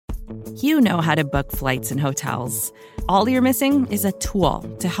You know how to book flights and hotels. All you're missing is a tool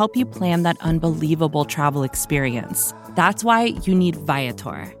to help you plan that unbelievable travel experience. That's why you need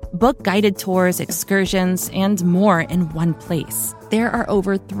Viator. Book guided tours, excursions, and more in one place. There are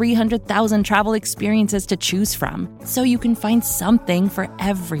over 300,000 travel experiences to choose from, so you can find something for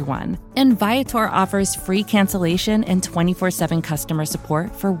everyone. And Viator offers free cancellation and 24/7 customer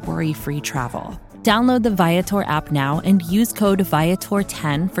support for worry-free travel. Download the Viator app now and use code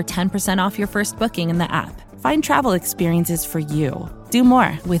Viator10 for 10% off your first booking in the app. Find travel experiences for you. Do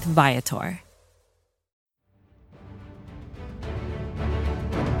more with Viator.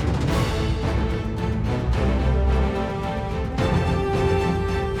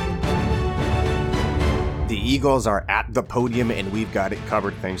 The Eagles are at the podium, and we've got it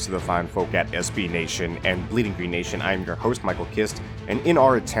covered thanks to the fine folk at SB Nation and Bleeding Green Nation. I'm your host, Michael Kist, and in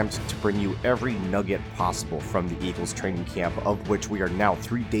our attempt to bring you every nugget possible from the Eagles training camp, of which we are now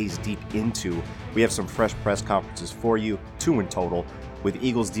 3 days deep into, we have some fresh press conferences for you, 2 in total, with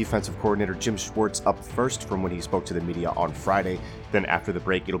Eagles defensive coordinator Jim Schwartz up first from when he spoke to the media on Friday. Then after the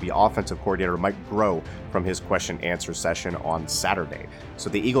break, it'll be offensive coordinator Mike Groh from his question-answer session on Saturday.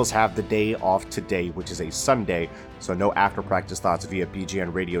 So the Eagles have the day off today, which is a Sunday, so no after-practice thoughts via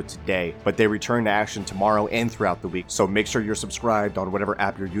BGN Radio today, but they return to action tomorrow and throughout the week, so make sure you're subscribed on whatever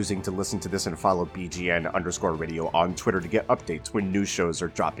app you're using to listen to this, and follow BGN_radio on Twitter to get updates when new shows are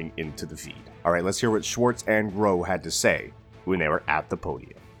dropping into the feed. All right, let's hear what Schwartz and Groh had to say when they were at the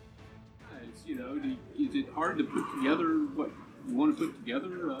podium. Is it hard to put together what you want to put together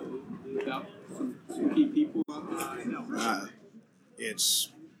without some key people out there?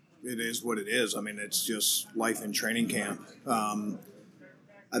 It is what it is. I mean, it's just life in training camp.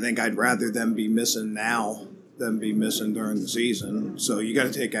 I think I'd rather them be missing now than be missing during the season. So you got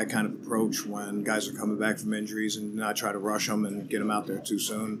to take that kind of approach when guys are coming back from injuries and not try to rush them and get them out there too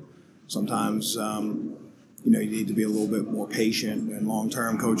soon. Sometimes you need to be a little bit more patient, and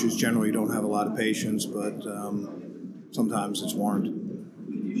long-term coaches generally don't have a lot of patience, but sometimes it's warranted.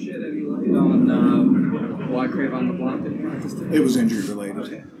 Did you shed any light on why Cravon LeBlanc didn't practice today? It was injury-related.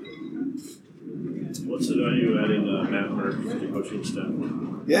 Okay. What's the value adding Matt Murphy to the coaching staff?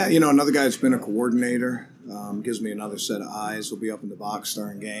 Yeah, another guy that's been a coordinator, gives me another set of eyes. He'll be up in the box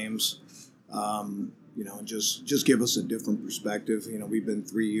during games. And just give us a different perspective. We've been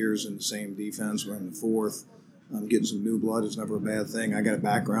 3 years in the same defense. We're in the 4th. Getting some new blood is never a bad thing. I got a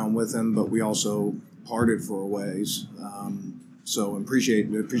background with him, but we also parted for a ways. So appreciate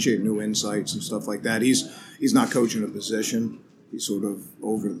new insights and stuff like that. He's not coaching a position. He's sort of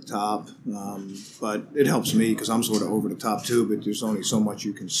over the top. But it helps me because I'm sort of over the top too, but there's only so much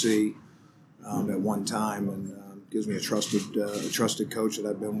you can see at one time. And gives me a trusted coach that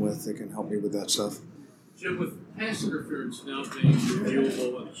I've been with that can help me with that stuff. Jim, with pass interference now being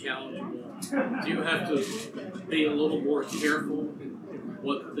reviewable and challengeable, do you have to be a little more careful in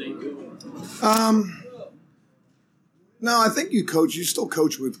what they do? No, I think you still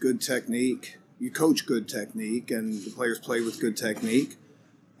coach with good technique. You coach good technique, and the players play with good technique.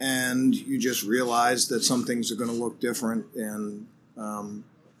 And you just realize that some things are going to look different in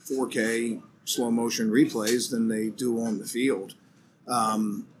 4K slow motion replays than they do on the field.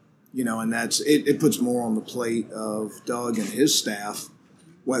 And that's it puts more on the plate of Doug and his staff,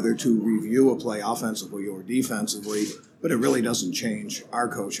 whether to review a play offensively or defensively, but it really doesn't change our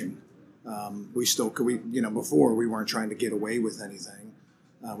coaching. Before we weren't trying to get away with anything.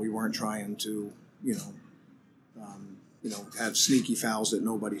 We weren't trying to, have sneaky fouls that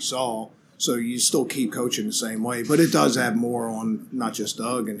nobody saw. So you still keep coaching the same way, but it does have more on not just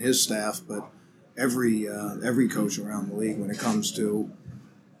Doug and his staff, but every coach around the league when it comes to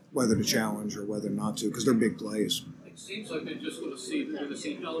whether to challenge or whether not to, because they're big plays. It seems like they're going to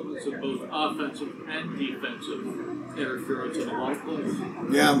see elements of both offensive and defensive interference in a lot of plays.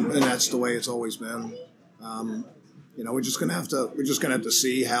 Yeah, and that's the way it's always been. We're just gonna have to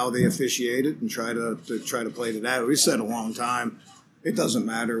see how they officiate it and try to play to that. We said a long time, it doesn't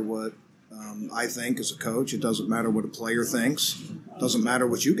matter what I think as a coach. It doesn't matter what a player thinks. It doesn't matter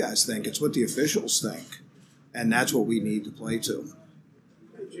what you guys think. It's what the officials think, and that's what we need to play to.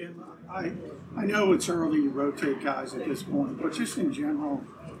 Jim, I know it's early to rotate guys at this point, but just in general,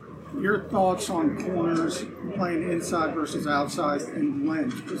 your thoughts on corners playing inside versus outside and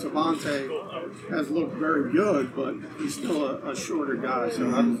length? Because Avonte has looked very good, but he's still a shorter guy, so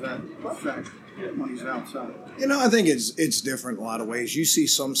how does that affect when he's outside? I think it's different in a lot of ways. You see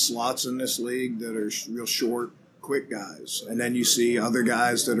some slots in this league that are real short, quick guys, and then you see other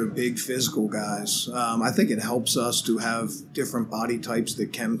guys that are big physical guys. I think it helps us to have different body types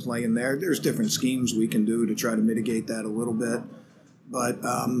that can play in there. There's different schemes we can do to try to mitigate that a little bit, but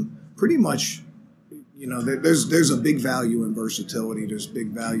pretty much, there's a big value in versatility. There's big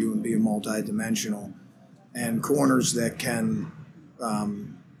value in being multidimensional, and corners that can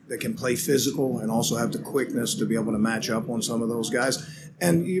play physical and also have the quickness to be able to match up on some of those guys.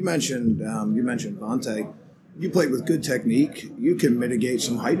 And you mentioned Vontae. You play with good technique, you can mitigate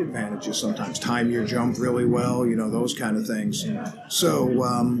some height advantages sometimes, time your jump really well, those kind of things. So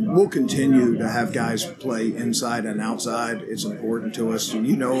we'll continue to have guys play inside and outside. It's important to us.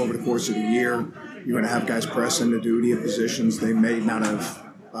 Over the course of the year, you're going to have guys press into duty at positions they may not have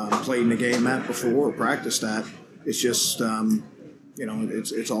played in the game at before or practiced at. It's just,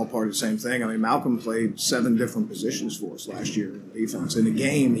 it's all part of the same thing. I mean, Malcolm played 7 different positions for us last year in defense. In a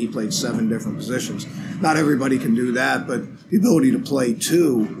game, he played 7 different positions. Not everybody can do that, but the ability to play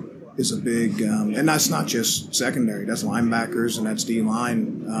 2 is a big, and that's not just secondary. That's linebackers and that's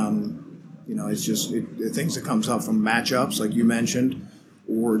D-line. It's just things that comes up from matchups, like you mentioned,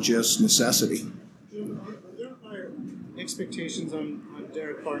 or just necessity. There are expectations on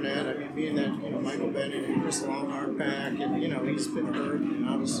Derek Barnett. I mean, being that Michael Bennett and Chris Long aren't back, and he's been hurt, and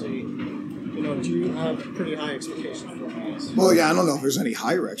obviously, do you have pretty high expectations for him? Well, yeah, I don't know if there's any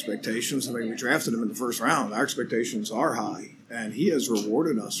higher expectations. I mean, we drafted him in the first round. Our expectations are high, and he has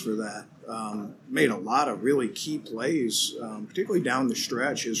rewarded us for that. Made a lot of really key plays, particularly down the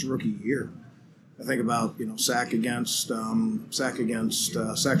stretch his rookie year. I think about sack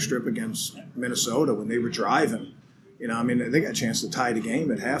strip against Minnesota when they were driving. They got a chance to tie the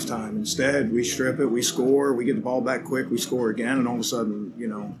game at halftime. Instead, we strip it, we score, we get the ball back quick, we score again, and all of a sudden,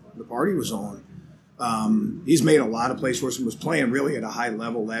 the party was on. He's made a lot of plays for us and was playing really at a high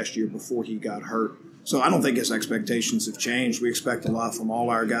level last year before he got hurt. So I don't think his expectations have changed. We expect a lot from all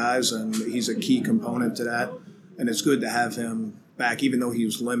our guys, and he's a key component to that. And it's good to have him back, even though he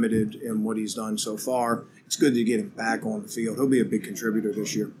was limited in what he's done so far. It's good to get him back on the field. He'll be a big contributor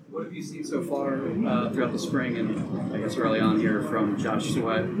this year. What have you seen so far throughout the spring and I guess early on here from Josh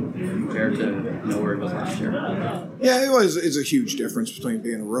Sweat compared to where he was last year? Yeah, it's a huge difference between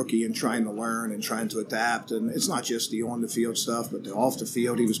being a rookie and trying to learn and trying to adapt. And it's not just the on-the-field stuff, but the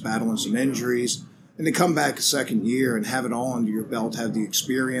off-the-field. He was battling some injuries. And to come back a second year and have it all under your belt, have the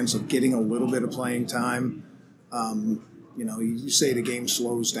experience of getting a little bit of playing time. You say the game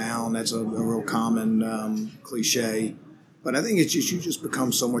slows down. That's a real common cliche. But I think it's just you just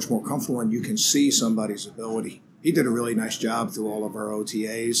become so much more comfortable when you can see somebody's ability. He did a really nice job through all of our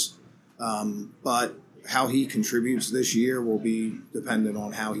OTAs. But how he contributes this year will be dependent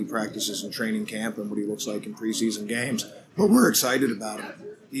on how he practices in training camp and what he looks like in preseason games. But we're excited about him.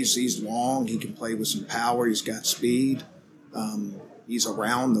 He's long. He can play with some power. He's got speed. He's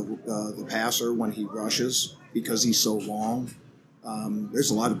around the passer when he rushes because he's so long.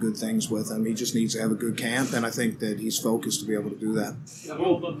 There's a lot of good things with him. He just needs to have a good camp, and I think that he's focused to be able to do that.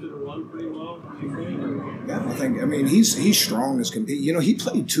 Hold up to the run pretty well. Yeah, he's strong as can be. He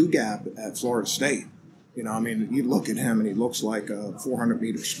played 2-gap at Florida State. You look at him and he looks like a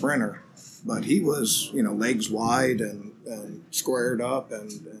 400-meter sprinter, but he was, legs wide and squared up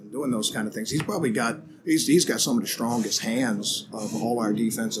and doing those kind of things. He's probably got some of the strongest hands of all our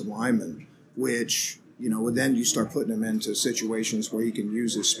defensive linemen, which, then you start putting him into situations where he can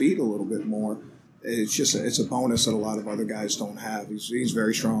use his speed a little bit more. It's a bonus that a lot of other guys don't have. He's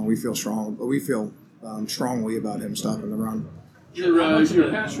very strong. We feel strong, but we feel strongly about him stopping the run. Your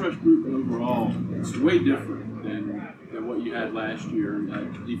pass rush group overall is way different than what you had last year in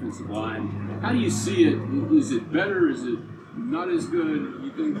that defensive line. How do you see it? Is it better? Is it not as good?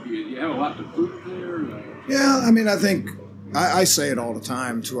 You think you have a lot to prove there? Yeah, I think I say it all the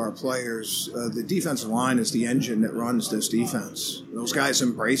time to our players. The defensive line is the engine that runs this defense. Those guys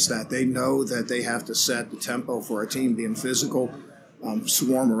embrace that. They know that they have to set the tempo for our team, being physical,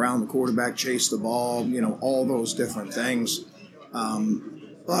 swarm around the quarterback, chase the ball, all those different things.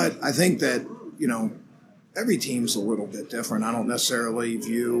 But I think that, every team's a little bit different. I don't necessarily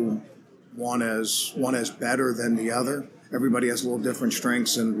view one as better than the other. Everybody has a little different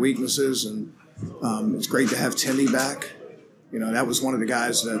strengths and weaknesses, and it's great to have Timmy back. That was one of the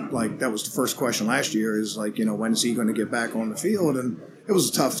guys that was the first question last year is when is he going to get back on the field? And it was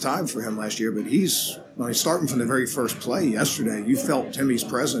a tough time for him last year, but he's starting from the very first play yesterday. You felt Timmy's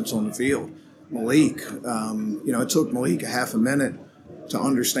presence on the field. Malik, it took Malik a half a minute to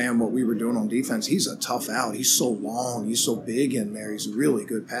understand what we were doing on defense. He's a tough out. He's so long. He's so big in there. He's a really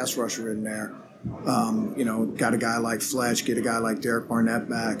good pass rusher in there. Got a guy like Fletch, get a guy like Derek Barnett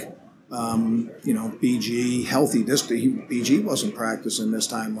back. BG, healthy. BG wasn't practicing this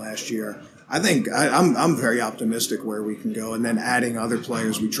time last year. I think I'm very optimistic where we can go. And then adding other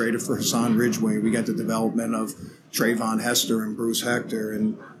players. We traded for Hassan Ridgeway. We got the development of Trayvon Hester and Bruce Hector.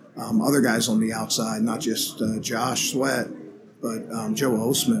 And other guys on the outside, not just Josh Sweat, but Joe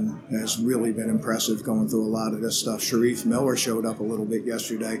Osman has really been impressive going through a lot of this stuff. Sharif Miller showed up a little bit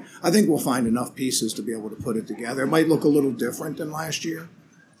yesterday. I think we'll find enough pieces to be able to put it together. It might look a little different than last year,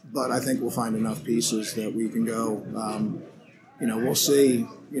 but I think we'll find enough pieces that we can go. We'll see.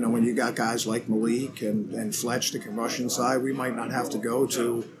 When you got guys like Malik and Fletch that can rush inside, we might not have to go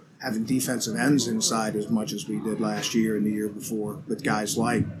to having defensive ends inside as much as we did last year and the year before with guys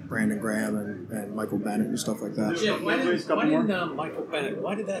like Brandon Graham and Michael Bennett and stuff like that. Yeah, why didn't Michael Bennett,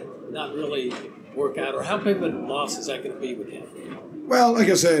 why did that not really work out? Or how big of a loss is that going to be with him? Well, like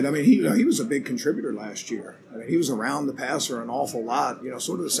I said, he was a big contributor last year. He was around the passer an awful lot,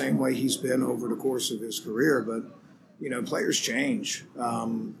 sort of the same way he's been over the course of his career. But, players change.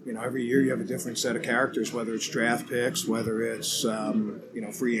 Every year you have a different set of characters, whether it's draft picks, whether it's,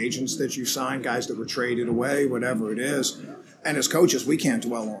 free agents that you sign, guys that were traded away, whatever it is. And as coaches, we can't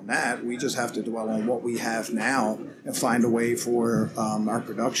dwell on that. We just have to dwell on what we have now and find a way for our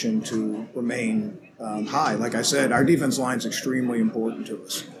production to remain high. Like I said, our defense line is extremely important to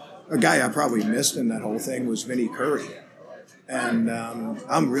us. A guy I probably missed in that whole thing was Vinny Curry. And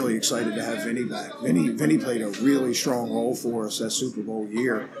I'm really excited to have Vinny back. Vinny played a really strong role for us that Super Bowl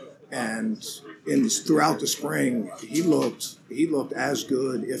year. And throughout the spring, he looked as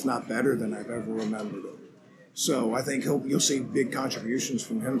good, if not better, than I've ever remembered him. So I think you'll see big contributions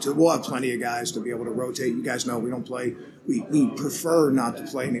from him too. We'll have plenty of guys to be able to rotate. You guys know we don't play. We prefer not to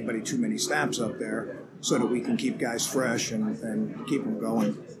play anybody too many snaps up there so that we can keep guys fresh and keep them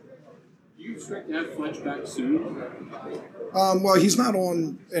going. Do you expect to have Fletch back soon? Well, he's not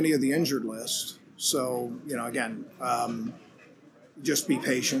on any of the injured list. So, again, just be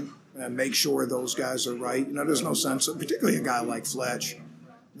patient and make sure those guys are right. There's no sense, particularly a guy like Fletch,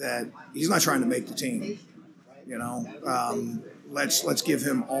 that he's not trying to make the team. Let's give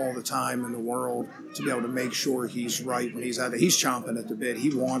him all the time in the world to be able to make sure he's right when he's out there. He's chomping at the bit.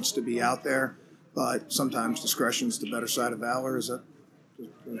 He wants to be out there, but sometimes discretion's the better side of valor. Is that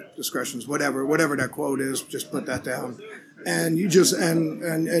discretion's whatever that quote is? Just put that down. And you just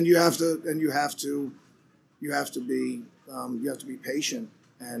and you have to be patient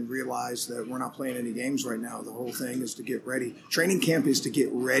and realize that we're not playing any games right now. The whole thing is to get ready. Training camp is to get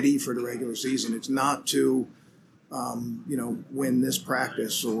ready for the regular season. It's not to win this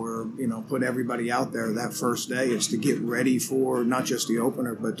practice or, put everybody out there that first day. It's to get ready for not just the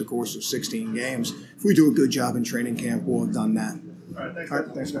opener, but the course of 16 games. If we do a good job in training camp, we'll have done that. All right,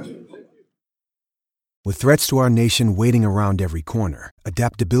 thanks, guys. With threats to our nation waiting around every corner,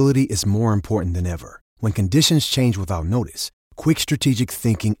 adaptability is more important than ever. When conditions change without notice, quick strategic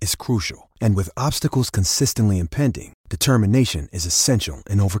thinking is crucial. And with obstacles consistently impending, determination is essential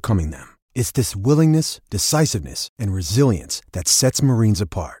in overcoming them. It's this willingness, decisiveness, and resilience that sets Marines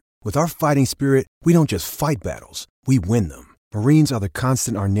apart. With our fighting spirit, we don't just fight battles, we win them. Marines are the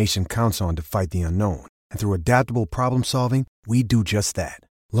constant our nation counts on to fight the unknown. And through adaptable problem solving, we do just that.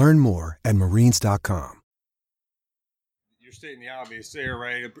 Learn more at Marines.com. You're stating the obvious there,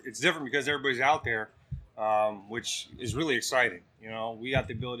 right? It's different because everybody's out there, which is really exciting. We got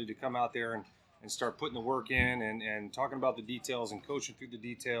the ability to come out there and start putting the work in and talking about the details and coaching through the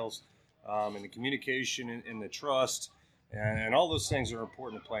details. And the communication and the trust and all those things are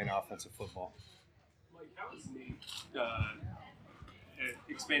important to playing offensive football. Mike, how is Nate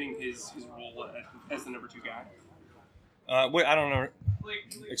expanding his role as the number 2 guy? I don't know.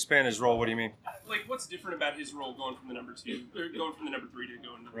 Expand his role. What do you mean? What's different about his role going from the number 2 or going from the number 3 to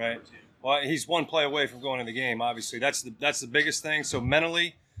going to the right. number 2? Well, he's one play away from going to the game. Obviously, that's the biggest thing. So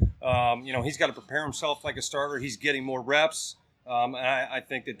mentally, he's got to prepare himself like a starter. He's getting more reps. And I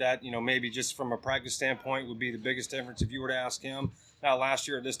think that maybe just from a practice standpoint would be the biggest difference if you were to ask him. Now, last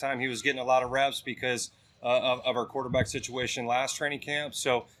year at this time, he was getting a lot of reps because of our quarterback situation last training camp.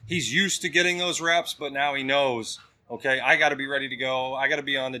 So he's used to getting those reps, but now he knows, okay, I got to be ready to go. I got to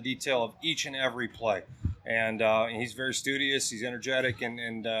be on the detail of each and every play. And he's very studious, he's energetic,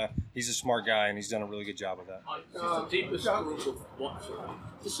 and he's a smart guy, and he's done a really good job with that.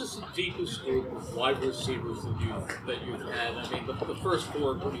 This is the deepest group of wide receivers that you've had. I mean, the first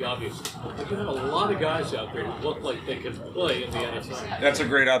 4 are pretty obvious. But you have a lot of guys out there who look like they can play in the NFL. That's a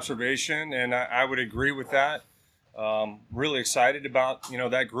great observation, and I would agree with that. Really excited about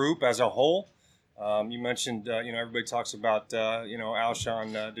that group as a whole. You mentioned everybody talks about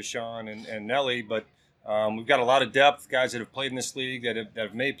Alshon, Deshaun, and Nelly, but we've got a lot of depth, guys that have played in this league that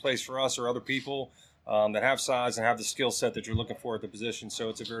have made plays for us or other people that have size and have the skill set that you're looking for at the position. So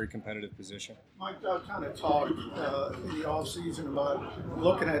it's a very competitive position. Mike Doug kind of talked in the offseason about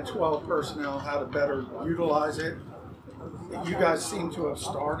looking at 12 personnel, how to better utilize it. You guys seem to have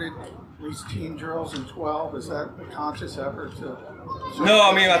started these team drills in 12. Is that a conscious effort to? No,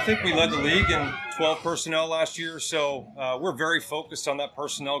 I mean, I think we led the league in 12 personnel last year, so we're very focused on that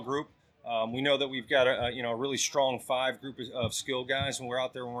personnel group. We know that we've got a really strong 5 group of skill guys when we're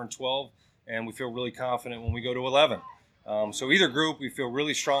out there when we're in 12, and we feel really confident when we go to 11. So either group we feel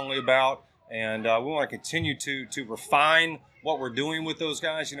really strongly about, and we want to continue to refine what we're doing with those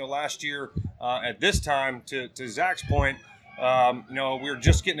guys. Last year at this time, to Zach's point, we were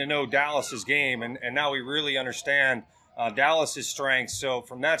just getting to know Dallas's game, and now we really understand Dallas's strengths. So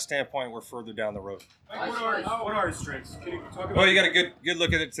from that standpoint, we're further down the road. What are his strengths? Can you talk about? Well, you got a good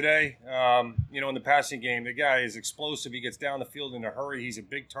look at it today. In the passing game, the guy is explosive. He gets down the field in a hurry. He's a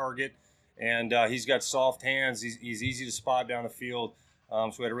big target, and he's got soft hands. He's easy to spot down the field.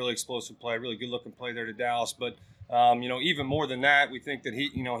 So we had a really explosive play, really good looking play there to Dallas. But even more than that, we think that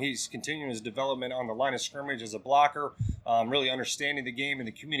he's continuing his development on the line of scrimmage as a blocker, really understanding the game and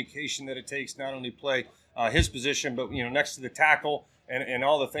the communication that it takes not only to play his position, but next to the tackle and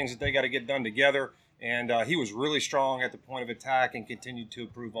all the things that they got to get done together. And he was really strong at the point of attack and continued to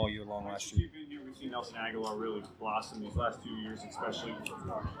improve all year long last year. We've seen Nelson Aguilar really blossom these last 2 years, especially.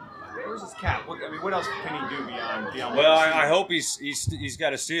 Where's his cap? What else can he do beyond? Well, I hope he's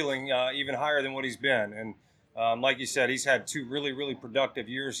got a ceiling even higher than what he's been. And like you said, he's had 2 really, really productive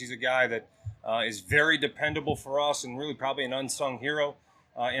years. He's a guy that is very dependable for us and really probably an unsung hero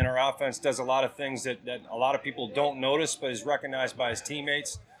in our offense. Does a lot of things that a lot of people don't notice, but is recognized by his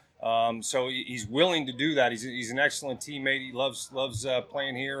teammates. So he's willing to do that. He's an excellent teammate. He loves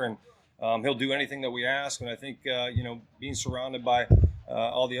playing here, and he'll do anything that we ask. And I think being surrounded by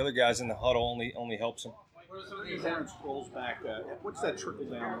all the other guys in the huddle only helps him. What are some of the Lawrence rolls back? What's that trickle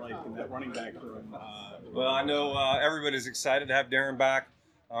down like in that running back room? Well, I know everybody's excited to have Darren back.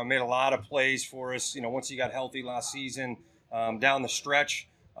 Made a lot of plays for us. Once he got healthy last season, down the stretch,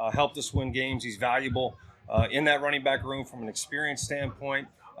 helped us win games. He's valuable in that running back room from an experience standpoint.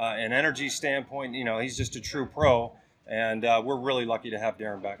 An energy standpoint, he's just a true pro, and we're really lucky to have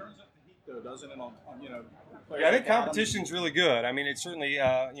Darren back. Doesn't it Yeah, I think competition's really good. I mean, it's certainly,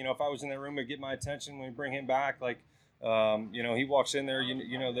 if I was in that room, it'd get my attention when we bring him back. Like, he walks in there,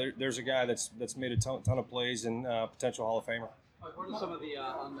 there's a guy that's made a ton of plays and potential Hall of Famer. What are some of the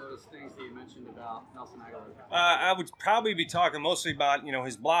unnoticed things that you mentioned about Nelson Aguilar? I would probably be talking mostly about,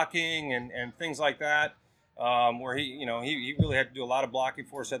 his blocking and things like that. Where he really had to do a lot of blocking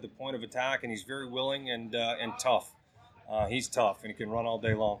for us at the point of attack, and he's very willing and tough. He's tough, and he can run all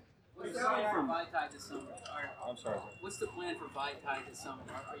day long. What's the plan for Vaitai this summer? I'm sorry. What's the plan for Vaitai this summer?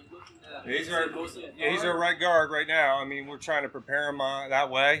 Are you looking to? He's our right guard right now. I mean, we're trying to prepare him that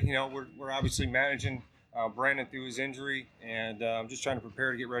way. We're obviously managing Brandon through his injury, and just trying to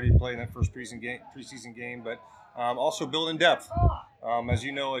prepare to get ready to play in that first preseason game. But also building depth. As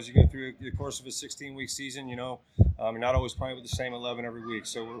you know, as you go through the course of a 16-week season, you're not always playing with the same 11 every week.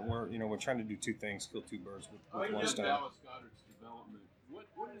 So we're trying to do 2 things, kill 2 birds with one stone. Dallas Goedert's development.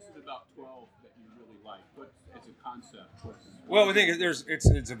 What is it about 12 that you really like? What as a concept? Well, we think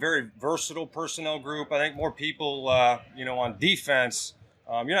it's a very versatile personnel group. I think more people, on defense,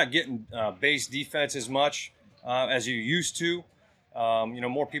 you're not getting base defense as much as you used to.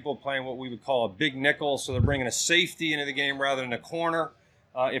 More people playing what we would call a big nickel, so they're bringing a safety into the game rather than a corner,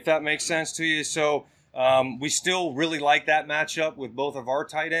 if that makes sense to you. So we still really like that matchup with both of our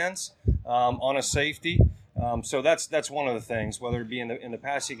tight ends on a safety. So that's one of the things, whether it be in the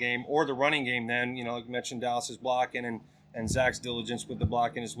passing game or the running game. Then like you mentioned, Dallas's blocking and Zach's diligence with the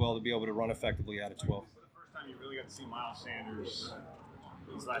blocking as well to be able to run effectively out of 12. For the first time you really got to see Miles Sanders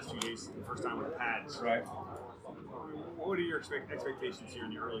these last 2 days, the first time with pads. Right. What are your expectations here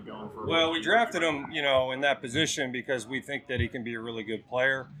in the early going for? Well, we drafted him, in that position because we think that he can be a really good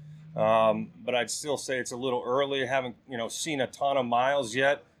player. But I'd still say it's a little early. I haven't, seen a ton of Miles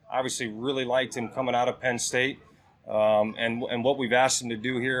yet. Obviously, really liked him coming out of Penn State. And what we've asked him to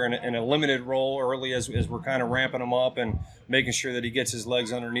do here in a limited role early as we're kind of ramping him up and making sure that he gets his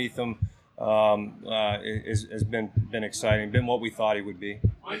legs underneath him has been exciting, been what we thought he would be.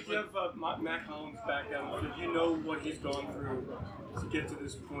 Mike, you have Matt Collins back out. You know what he's gone through to get to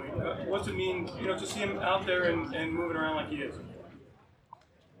this point. What's it mean, to see him out there and moving around like he is?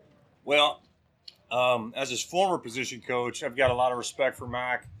 Well, as his former position coach, I've got a lot of respect for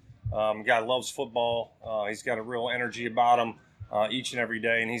Mac. Guy loves football. He's got a real energy about him each and every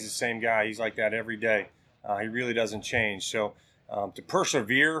day, and he's the same guy. He's like that every day. He really doesn't change. So to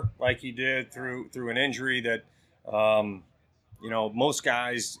persevere like he did through an injury that most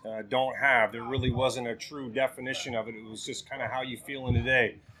guys don't have. There really wasn't a true definition of it. It was just kind of how you feeling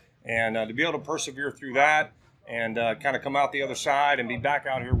today. And to be able to persevere through that, and kind of come out the other side and be back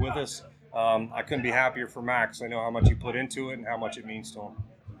out here with us. I couldn't be happier for Max. I know how much he put into it and how much it means to him.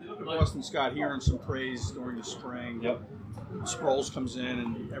 Boston Scott hearing some praise during the spring. Yep. Sproles comes in,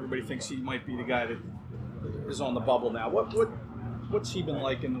 and everybody thinks he might be the guy that is on the bubble now. What's he been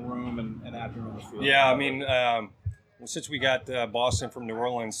like in the room and out here on the field? Yeah, I mean, since we got Boston from New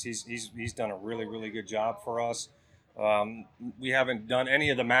Orleans, he's done a really, really good job for us. We haven't done any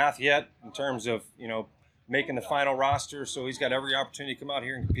of the math yet in terms of, making the final roster, so he's got every opportunity to come out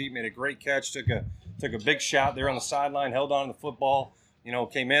here and compete. Made a great catch, took a big shot there on the sideline, held on to the football,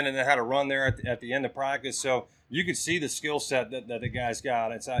 came in and then had a run there at the end of practice. So you could see the skill set that the guy's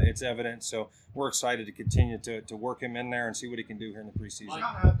got. It's evident. So we're excited to continue to work him in there and see what he can do here in the preseason. I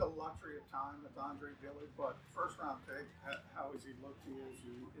don't have the luxury of time with Andre Dillard, but first round pick, how has he looked to you? Is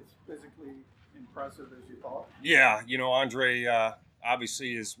he as physically impressive as you thought? Yeah, Andre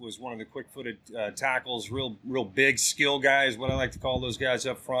obviously was one of the quick-footed tackles, real big skill guy is what I like to call those guys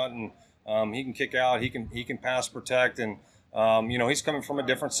up front, and he can kick out, he can pass protect, and he's coming from a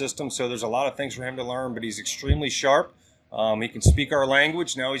different system, so there's a lot of things for him to learn, but he's extremely sharp. He can speak our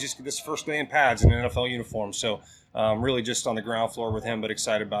language. Now he's just this first day in pads in an NFL uniform, so really just on the ground floor with him, but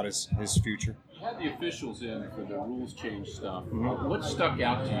excited about his future. You had the officials in for the rules change stuff. Mm-hmm. What stuck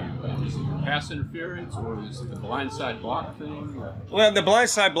out to you? Is it pass interference, or is it the blindside block thing? Well, the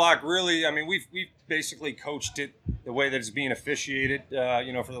blindside block really, we've basically coached it the way that it's being officiated,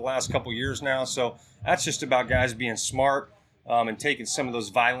 for the last couple years now. So that's just about guys being smart and taking some of those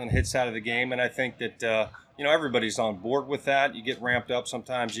violent hits out of the game. And I think that, everybody's on board with that. You get ramped up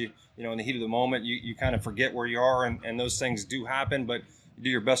sometimes. You in the heat of the moment, you kind of forget where you are, and those things do happen. But you do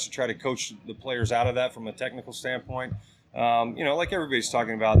your best to try to coach the players out of that from a technical standpoint. Like everybody's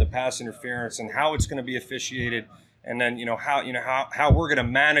talking about the pass interference and how it's going to be officiated, and then how we're going to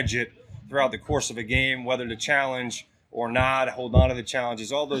manage it throughout the course of a game, whether to challenge or not, hold on to the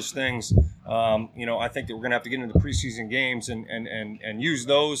challenges, all those things. I think that we're going to have to get into the preseason games and use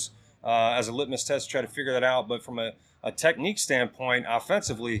those as a litmus test to try to figure that out. But from a technique standpoint,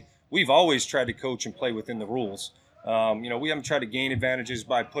 offensively, we've always tried to coach and play within the rules. We haven't tried to gain advantages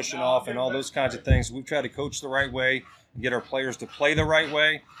by pushing off and all those kinds of things. We've tried to coach the right way and get our players to play the right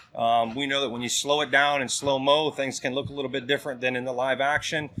way. We know that when you slow it down in slow-mo, things can look a little bit different than in the live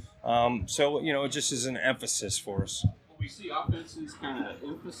action. It just is an emphasis for us. We see offenses kind of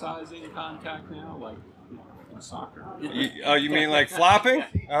emphasizing contact now, like in soccer. You mean like flopping?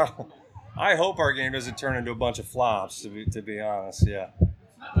 I hope our game doesn't turn into a bunch of flops, to be honest, yeah.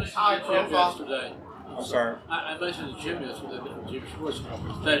 High profile today. I'm sorry. I mentioned to Jim yesterday, Jim Schwartz,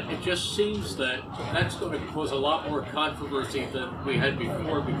 that it just seems that that's going to cause a lot more controversy than we had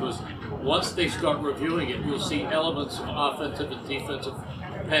before, because once they start reviewing it, you'll see elements of offensive and defensive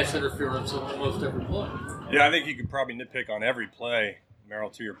pass interference in almost every play. Yeah, I think you could probably nitpick on every play, Merrill,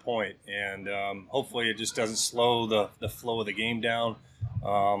 to your point, and hopefully it just doesn't slow the flow of the game down,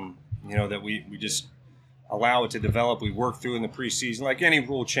 that we just allow it to develop. We work through in the preseason, like any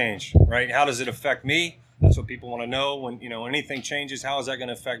rule change, right? How does it affect me? That's what people want to know. When anything changes, how is that going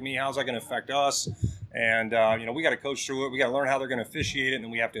to affect me? How is that going to affect us? And we got to coach through it. We got to learn how they're going to officiate it, and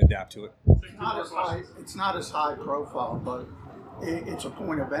then we have to adapt to it. It's not as high profile, but it's a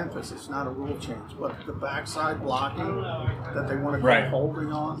point of emphasis, not a rule change. But the backside blocking that they want to go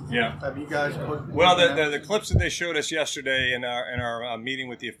holding on. Yeah. Have you guys put? Well, the clips that they showed us yesterday in our meeting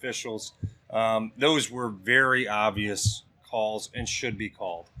with the officials. Those were very obvious calls and should be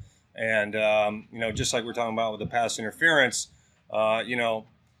called. And, just like we're talking about with the pass interference,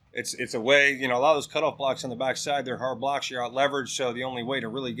 it's a way, a lot of those cutoff blocks on the backside, they're hard blocks, you're out leveraged. So the only way to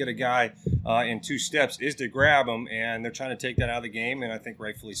really get a guy in two steps is to grab him. And they're trying to take that out of the game. And I think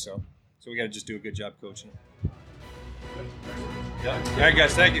rightfully so. So we got to just do a good job coaching. Yeah. All right,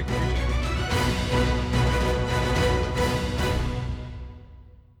 guys. Thank you.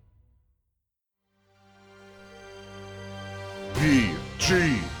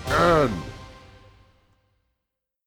 BGN.